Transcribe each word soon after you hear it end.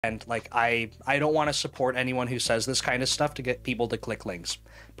And like, I don't want to support anyone who says this kind of stuff to get people to click links,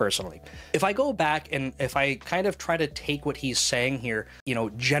 personally. If I go back and if I kind of try to take what he's saying here, you know,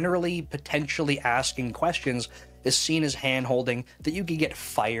 generally potentially asking questions is seen as hand-holding, that you could get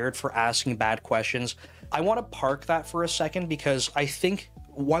fired for asking bad questions. I want to park that for a second, because I think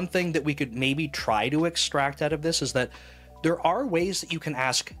one thing that we could maybe try to extract out of this is that there are ways that you can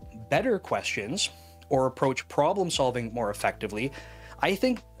ask better questions or approach problem solving more effectively. I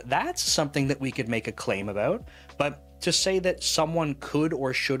think that's something that we could make a claim about, but to say that someone could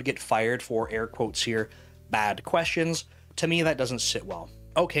or should get fired for, air quotes here, bad questions, to me that doesn't sit well.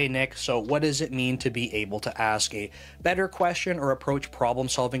 Okay, Nick, so what does it mean to be able to ask a better question or approach problem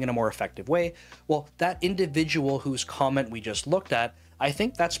solving in a more effective way? Well, that individual whose comment we just looked at, I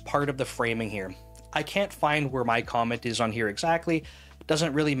think that's part of the framing here. I can't find where my comment is on here exactly.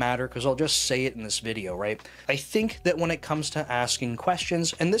 Doesn't really matter because I'll just say it in this video, right? I think that when it comes to asking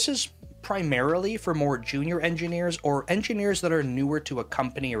questions, and this is primarily for more junior engineers or engineers that are newer to a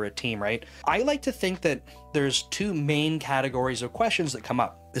company or a team, right? I like to think that there's two main categories of questions that come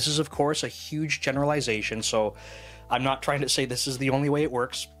up. This is, of course, a huge generalization, so I'm not trying to say this is the only way it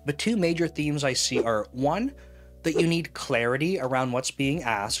works, but two major themes I see are, one, that you need clarity around what's being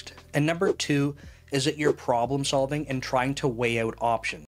asked, and number two, is that you're problem solving and trying to weigh out options.